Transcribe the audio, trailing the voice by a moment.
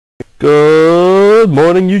Good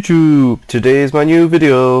morning, YouTube. Today is my new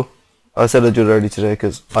video. I said I'd do it early today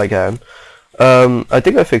because I can. I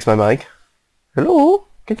think I fixed my mic. Hello?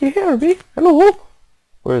 Can you hear me? Hello?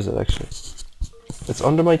 Where is it actually? It's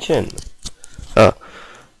under my chin. Ah.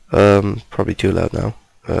 Probably too loud now.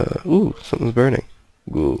 Ooh, something's burning.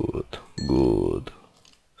 Good. Look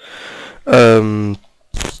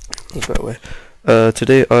that way.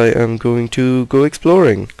 Today I am going to go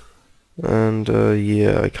exploring. And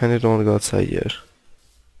yeah, I kind of don't want to go outside yet,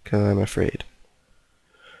 because I'm afraid.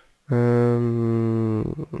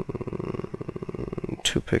 2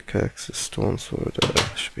 pickaxes, stone sword,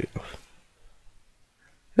 should be enough.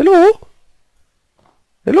 Hello?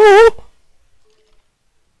 Hello?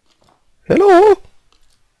 Hello?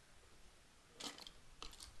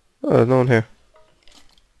 Oh, no one here.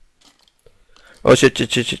 Oh shit.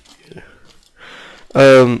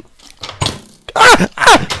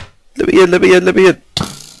 Let me in.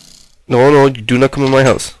 No, you do not come in my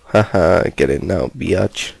house. Haha, get in now,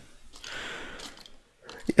 biatch.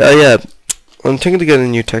 Yeah. I'm thinking to get a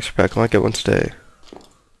new texture pack. I might get one today.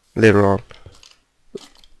 Later on.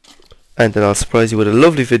 And then I'll surprise you with a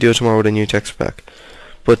lovely video tomorrow with a new texture pack.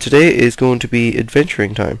 But today is going to be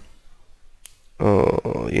adventuring time.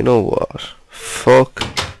 Oh, you know what? Fuck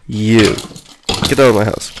you. Get out of my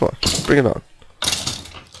house. Come on, bring it on.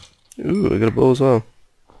 Ooh, I got a bow as well.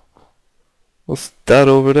 What's that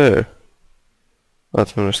over there? Oh,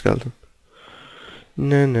 that's another skeleton.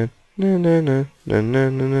 No. I don't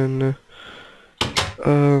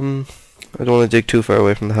want to dig too far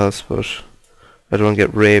away from the house, but I don't want to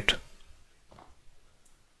get raped.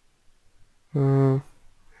 No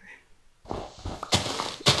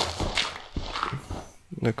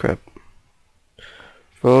crap.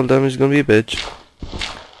 Fall damage is gonna be a bitch.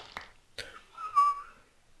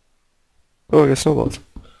 Oh, I got snowballs.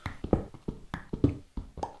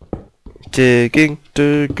 Digging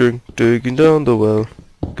down the well.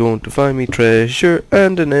 Going to find me treasure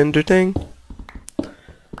and an ender thing.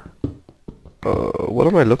 What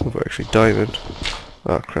am I looking for actually? Diamond.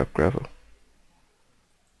 Ah, crap, gravel.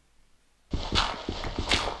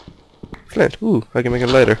 Flint. Ooh, I can make a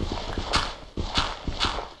lighter.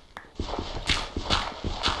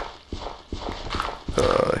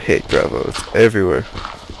 I hate gravel. It's everywhere.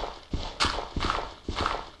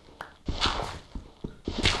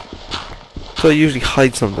 So I usually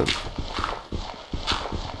hide something.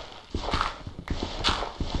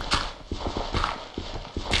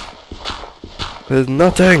 There's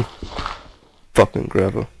nothing! Fucking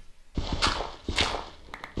gravel.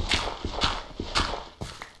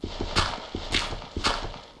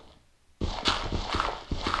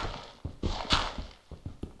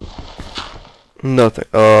 Nothing.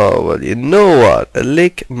 Oh, well, you know what? I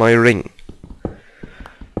lick my ring.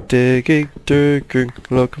 Digging,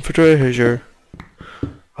 looking for treasure.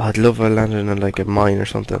 Oh, I'd love if I landed in like a mine or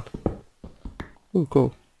something. Ooh,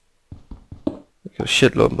 cool. I got a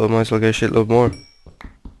shitload, but I might as well get a shitload more.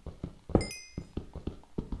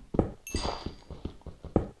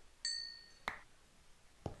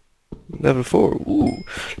 Level 4. Ooh,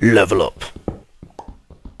 level up.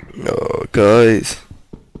 Oh, guys.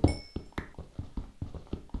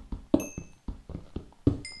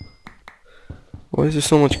 Why is there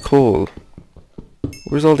so much coal?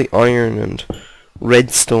 Where's all the iron and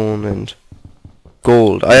redstone and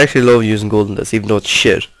gold? I actually love using gold in this, even though it's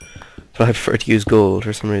shit. But I prefer to use gold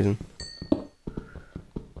for some reason.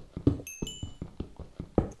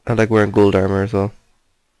 I like wearing gold armor as well.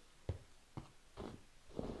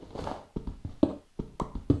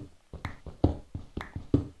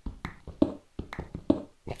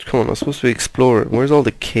 Come on, I'm supposed to be exploring. Where's all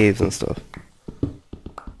the caves and stuff?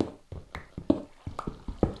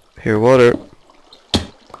 Here, water.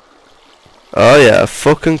 Oh yeah,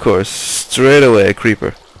 fucking course. Straight away, a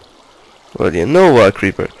creeper. Well, you know what,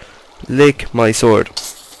 creeper? Lick my sword.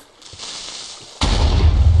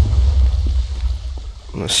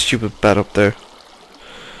 Oh, stupid bat up there.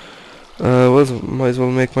 Might as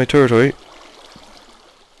well make my turret, right?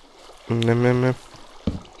 One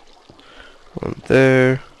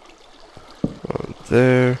there. One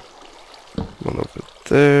there. One over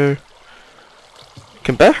there.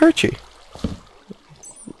 Can bat hurt you?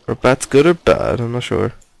 Or bat's good or bad? I'm not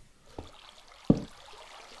sure.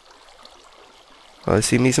 I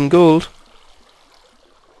see me some gold.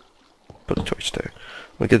 Put a torch there.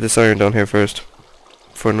 We'll get this iron down here first,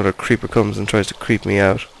 before another creeper comes and tries to creep me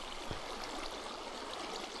out.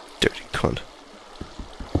 Dirty cunt.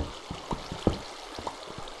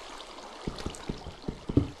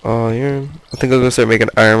 Iron. I think I'm gonna start making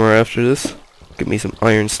armor after this. Give me some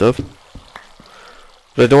iron stuff.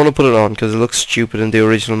 But I don't want to put it on because it looks stupid in the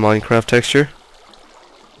original Minecraft texture.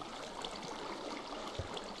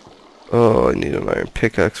 Oh, I need an iron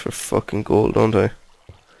pickaxe for fucking gold, don't I?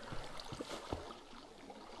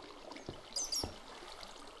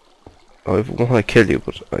 I want to kill you,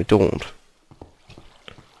 but I don't.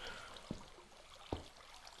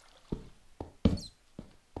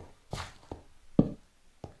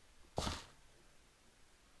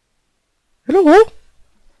 Hello?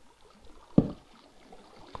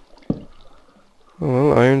 Oh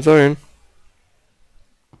well, iron's iron.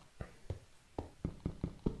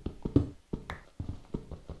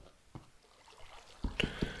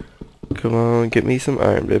 Come on, get me some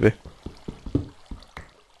iron, baby.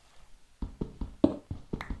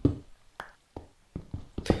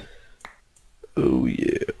 Oh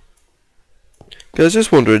yeah. Guys,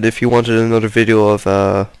 just wondered if you wanted another video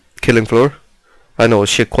of killing floor. I know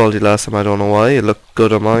it's shit quality last time, I don't know why. It looked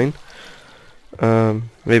good on mine.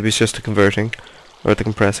 Maybe it's just the converting or the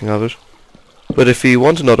compressing of it. But if you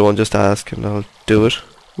want another one, just ask and I'll do it.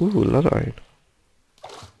 Ooh, a lot of iron.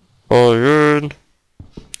 Iron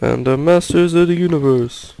and the masters of the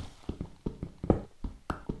universe.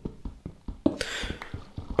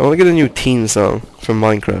 I want to get a new theme song from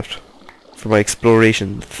Minecraft for my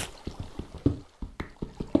explorations.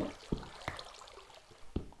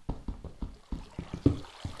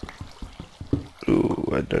 Ooh,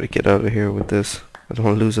 I'd better get out of here with this. I don't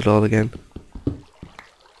want to lose it all again.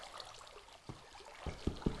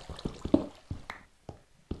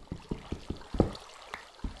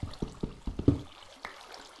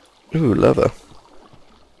 Ooh, lava.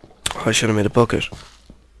 Oh, I should have made a bucket.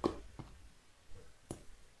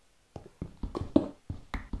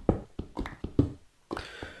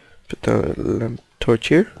 Put down a lamp torch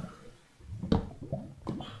here.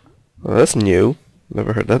 Oh, that's new.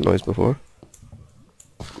 Never heard that noise before.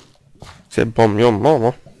 Said bomb your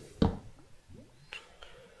mama.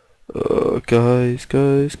 Guys.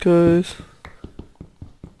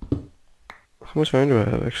 How much iron do I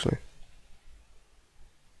have actually?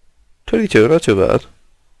 32, not too bad.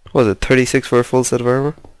 What was it, 36 for a full set of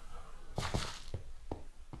armor?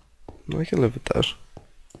 I can live with that.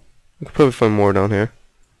 I could probably find more down here.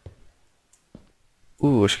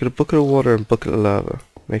 Ooh, I should get a bucket of water and a bucket of lava.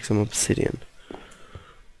 Make some obsidian.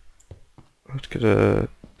 I have to get a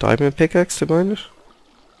diamond pickaxe to mine it.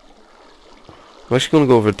 I'm actually gonna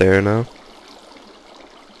go over there now.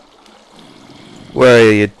 Where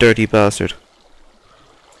are you, dirty bastard?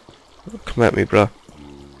 Come at me, bruh.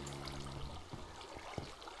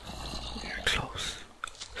 You're close.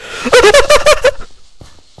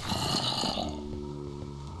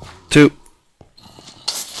 2.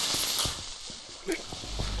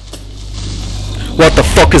 What the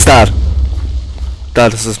fuck is that?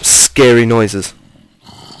 That is some scary noises.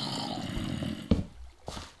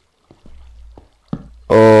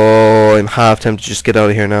 Oh, I'm half tempted to just get out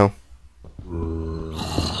of here now.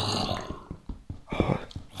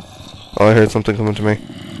 Oh, I heard something coming to me.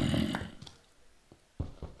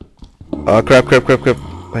 Oh, crap.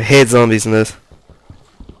 I hate zombies in this.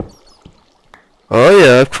 Oh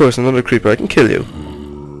yeah, of course, another creeper. I can kill you.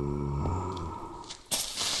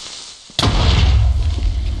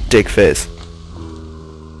 Dick face.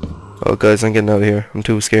 Oh guys, I'm getting out of here. I'm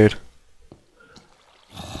too scared.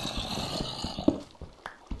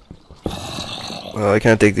 Oh, I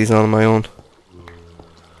can't take these on my own.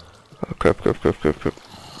 Oh crap.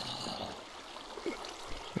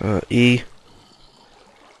 E.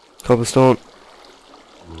 Cobblestone.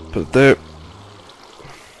 Put it there.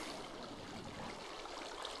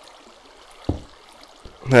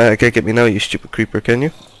 Can't get me now, you stupid creeper, can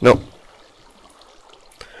you? No.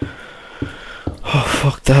 Oh,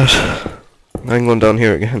 fuck that. I'm going down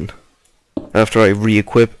here again. After I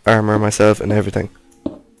re-equip, armor myself and everything.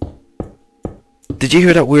 Did you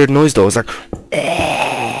hear that weird noise though? It's like...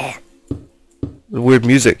 The weird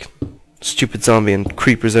music. Stupid zombie and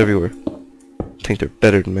creepers everywhere. Think they're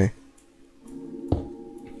better than me.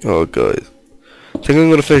 Oh, guys. I think I'm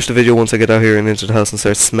gonna finish the video once I get out here and into the house and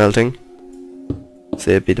start smelting.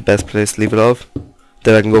 Say it'd be the best place to leave it off.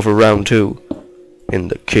 Then I can go for round 2 in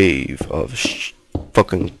the cave of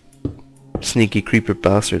fucking sneaky creeper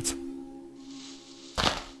bastards.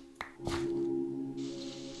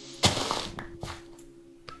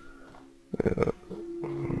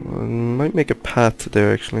 I might make a path to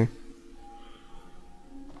there actually.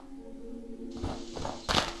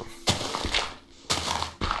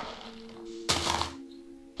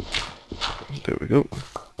 There we go.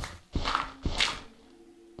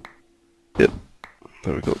 Yep.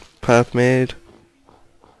 There we go. Path made.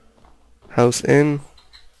 House in.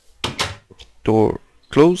 Door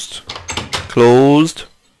closed. Closed.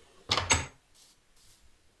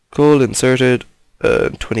 Coal inserted.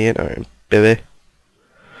 28 iron, baby.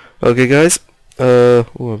 Okay, guys. Oh,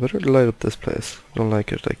 I better light up this place. I don't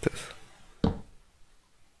like it like this.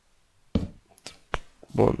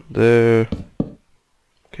 One there.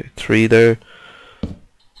 Okay, 3 there.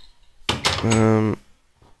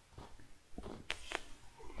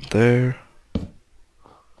 There.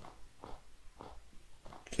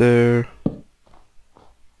 There.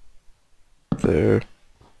 There.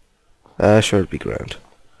 Sure, it'll be grand.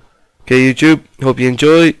 Okay, YouTube, hope you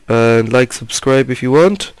enjoy, and like, subscribe if you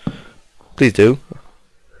want. Please do.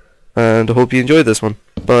 And I hope you enjoyed this one.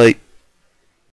 Bye.